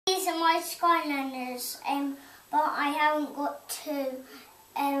are my skylanders, but I haven't got two.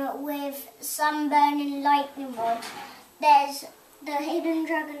 With Sunburn and Lightning Rod. There's the Hidden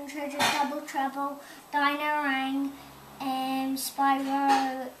Dragon Treasure Double Trouble, Dino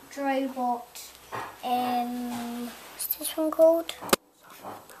Spyro Drobot. What's this one called?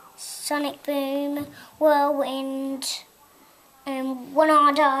 Sonic Boom, Whirlwind,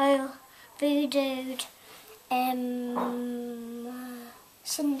 Wanado, Voodoo,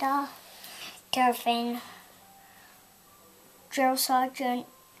 Cinder, Dolphin, Drill Sergeant,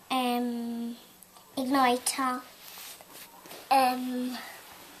 Igniter,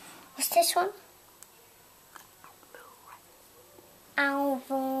 what's this one?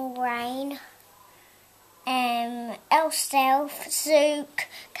 Alval Rain, Elstealth, Zook,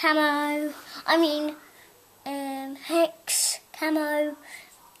 Camo, Hex, Camo,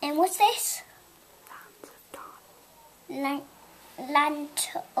 and what's this? Land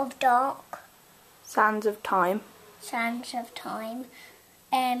of Dark. Sands of Time. Sands of Time.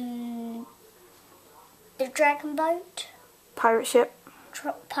 The Dragon Boat. Pirate Ship.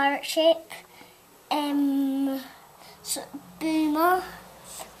 Pirate Ship. Boomer.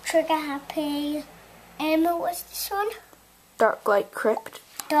 Trigger Happy. What's this one? Dark Light Crypt.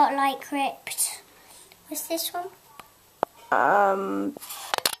 Dark Light Crypt. What's this one? Dunno.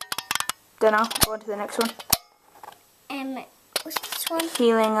 Go on to the next one. What's this one?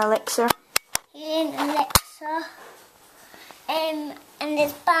 Healing Elixir. Healing Elixir. And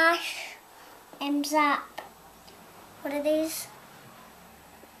there's Bash. Zap. What are these?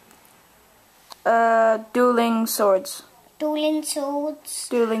 Dueling Swords. Dueling Swords.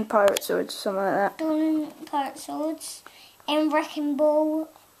 Dueling Pirate Swords, something like that. Dueling Pirate Swords. Wrecking Ball.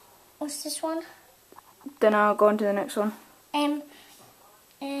 What's this one? Then I'll go on to the next one.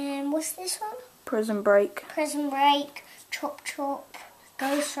 What's this one? Prison Break. Prison Break. Chop Chop.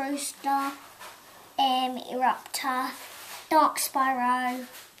 Ghost Roaster. Eruptor. Dark Spyro.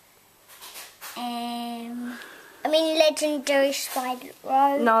 Legendary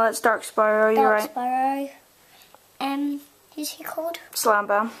Spyro. No, that's Dark Spyro, you're right. Dark Spyro. Who's he called? Slam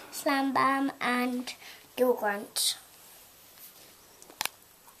Bam. Slam Bam and Gil Grunt.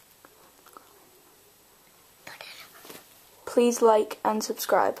 Please like and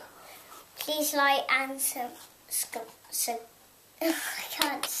subscribe. Please like and I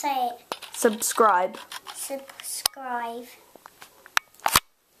can't say it. Subscribe. Subscribe.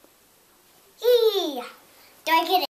 Yee! Do I get it?